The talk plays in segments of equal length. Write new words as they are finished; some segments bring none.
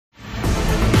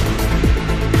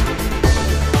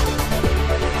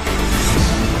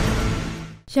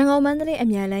ရန်ကုန်မန္တလေးအ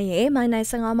မြန်လမ်းရဲ့မိုင်နိုင်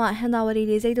15မှဟန်သာဝတီ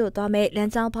လေးစိတ်တို့သွားမဲ့လ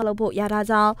မ်းကြောင်းဖောက်လုပ်ဖို့ရထား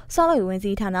ကြောင်းဆောက်လုပ်ရေးဝန်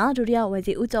ကြီးဌာနဒုတိယဝန်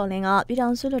ကြီးဦးကျော်လင်းကပြည်ထော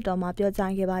င်စုလွှတ်တော်မှာပြော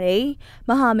ကြားခဲ့ပါတယ်။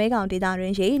မဟာမဲခေါင်ဒေသတွ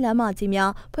င်ရှိလမ်းမကြီး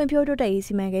များဖွံ့ဖြိုးတိုးတက်ရေး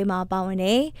စီမံကိန်းမှာပါဝင်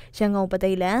တဲ့ရန်ကုန်ပ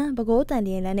သိမ်လမ်း၊ပဲခူးတန်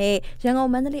ပြင်လမ်းနဲ့ရန်ကု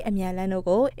န်မန္တလေးအမြန်လမ်းတို့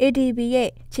ကို ADB ရဲ့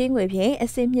ချင်းငွေဖြင့်အ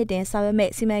စစ်မြစ်တင်ဆောင်ရွက်မဲ့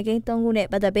စီမံကိန်း3ခုနဲ့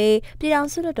ပတ်သက်ပြီးပြည်ထောင်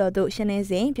စုလွှတ်တော်သို့ရှင်းလင်း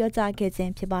စဉ်ပြောကြားခဲ့ခြ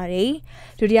င်းဖြစ်ပါတယ်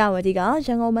။ဒုတိယဝန်ကြီးကရ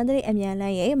န်ကုန်မန္တလေးအမြန်လ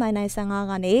မ်းရဲ့မိုင်နိုင်15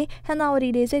ကနေဟန်သာဝတီ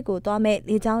လေးစိတ်ကိုသွားမဲ့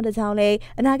လေကြောင်းတစ်ကြောင်းလေး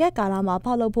အနာဂတ်ကာလမှာ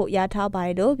ဖောက်လုပ်ဖို့ရထားပါတ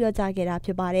ယ်လို့ပြောကြားခဲ့တာဖြ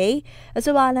စ်ပါတယ်။အ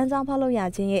ဆိုပါလမ်းကြောင်းဖောက်လုပ်ရ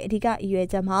ခြင်းရဲ့အဓိကအရွယ်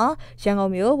ချက်မှာရန်ကု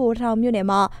န်မြို့ဗိုလ်ထောင်မြို့နယ်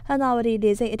မှာဟန်သာဝတီ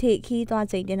လေဆိပ်အထိခီးသွား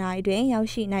ချိန်တင်တာအတွင်းရောက်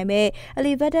ရှိနိုင်မဲ့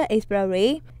Elevated Expressway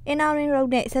Inner Ring Road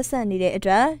နဲ့ဆက်ဆက်နေတဲ့အ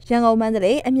တွက်ရန်ကုန်မန္တ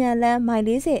လေးအမြန်လမ်းမိုင်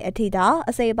40အထိသာ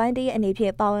အစိပ်ပိုင်းတရအနေဖြ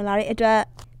င့်ပါဝင်လာတဲ့အတွက်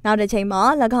နောက်တစ်ချိန်မှာ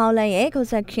၎င်းလမ်းရဲ့ကွန်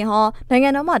ဆက်ခင်ဟောနိုင်ငံ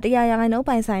တော်မှာ100%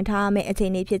ပိုင်ဆိုင်ထားရမယ့်အခြေ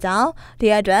အနေဖြစ်ကြောင်းဒီ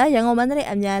အတွက်ရန်ကုန်မန္တလေး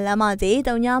အမြန်လမ်းမကြီး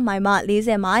3မိုင်မှ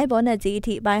40မိုင်ဘောနက်ကြီးအ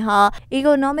ထိပိုင်းဟာ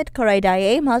Economic Corridor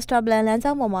ရဲ့ Master Plan လမ်း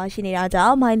ကြောင်းပေါ်မှာရှိနေတာကြော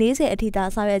င့်မိုင်40အထိသာ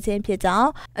ဆောင်ရွက်ခြင်းဖြစ်ကြောင်း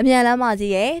အမြန်လမ်းမ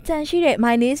ကြီးရဲ့ကျန်ရှိတဲ့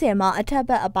မိုင်40မှာအထက်ဘ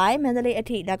က်အပိုင်းမန္တလေးအ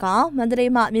ထိ၎င်းမန္တ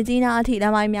လေးမှမြကြီးနားအထိလ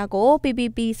မ်းပိုင်းများကို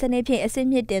PPP စနစ်ဖြင့်အစစ်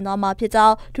မြစ်တင်သွားမှာဖြစ်ကြော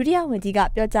င်းဒုတိယဝန်ကြီးက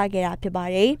ပြောကြားခဲ့တာဖြစ်ပါ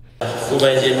တယ်။ကို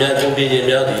ပိုင်ရှင်များကုန်ပြည်ရှင်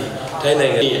များသည်ထိုင်းနို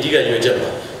င်ငံအဓိကရွေးချက်မှာ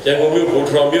ရန်ကုန်မြို့ဗိုလ်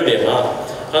ထောင်မြို့နယ်မှာ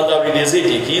ဟန်သာဝတီလေးစိတ်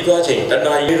ကြီးခီးသွားချိန်တ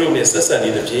နာရီတို့နဲ့ဆက်ဆံနေ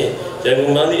သဖြင့်ရန်ကု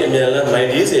န်မန္တလေးအမြန်လမ်းမိုင်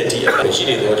40အထိအပိုင်းရှိ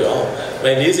နေသောကြောင့်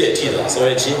မိုင်40အထိသာဆောင်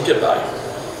ရွက်ခြင်းဖြစ်ပါတယ်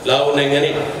။လာအိုနိုင်ငံ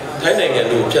နဲ့ထိုင်းနိုင်ငံ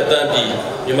တို့ဖြတ်သန်းပြီး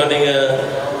မြန်မာနိုင်ငံ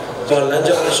လမ်း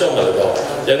ကြောင်းရှောက်မှာတော့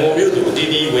ရန်ကုန်မြို့သူအတီး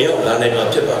တီးဝင်ရောက်လာနိုင်မှာ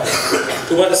ဖြစ်ပါတယ်။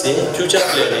ထို့အပြင် future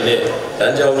plan အနေနဲ့လ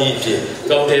မ်းကြောင်းကြီးအဖြစ်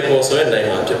ကောင်းတယ်ပေါ်ဆွဲနိုင်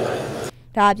မှာဖြစ်ပါတယ်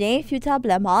ဒါအပြင် Future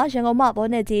Plan မှာရန်ကုန်မှဘော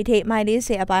နက်ကြီးထိမိုင်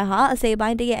40အပိုင်းဟာအစိပ်ပို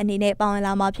င်းတရအနေနဲ့ပါဝင်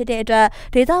လာမှာဖြစ်တဲ့အတွက်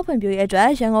ဒေသဖွံ့ဖြိုးရေးအတွက်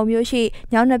ရန်ကုန်မြို့ရှိ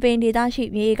ညောင်နှပင်ဒေသရှိ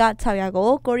မြေဧက600ကို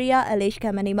Korea LH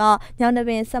Company မှညောင်နှပ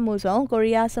င်စက်မှုဆောင်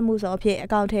Korea စက်မှုဆောင်အဖြစ်အ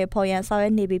ကောင့်ထဲပေါ်ရန်ဆောင်ရွ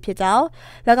က်နေပြီဖြစ်ကြောင်း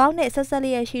၎င်းနဲ့ဆက်ဆက်လျ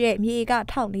က်ရှိတဲ့မြေဧက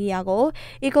1400ကို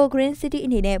Eco Green City အ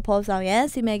နေနဲ့ဖော်ဆောင်ရန်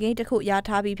စီမံကိန်းတစ်ခုရ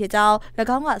ထားပြီးဖြစ်ကြောင်း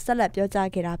၎င်းကဆက်လက်ပြောကြား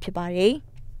ခဲ့တာဖြစ်ပါတယ်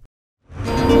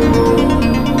။